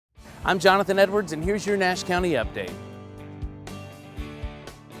I'm Jonathan Edwards, and here's your Nash County update.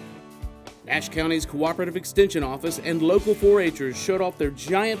 Nash County's Cooperative Extension Office and local 4-H'ers showed off their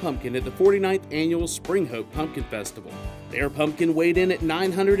giant pumpkin at the 49th Annual Spring Hope Pumpkin Festival. Their pumpkin weighed in at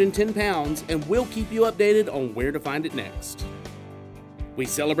 910 pounds, and we'll keep you updated on where to find it next. We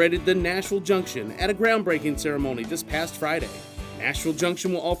celebrated the Nashville Junction at a groundbreaking ceremony this past Friday. Nashville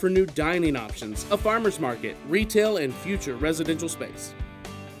Junction will offer new dining options, a farmer's market, retail, and future residential space.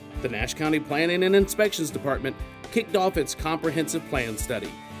 The Nash County Planning and Inspections Department kicked off its comprehensive plan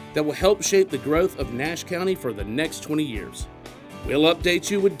study that will help shape the growth of Nash County for the next 20 years. We'll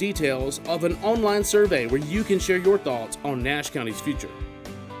update you with details of an online survey where you can share your thoughts on Nash County's future.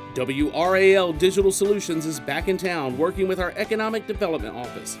 WRAL Digital Solutions is back in town working with our Economic Development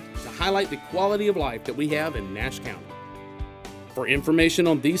Office to highlight the quality of life that we have in Nash County. For information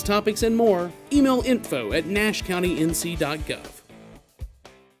on these topics and more, email info@nashcountync.gov.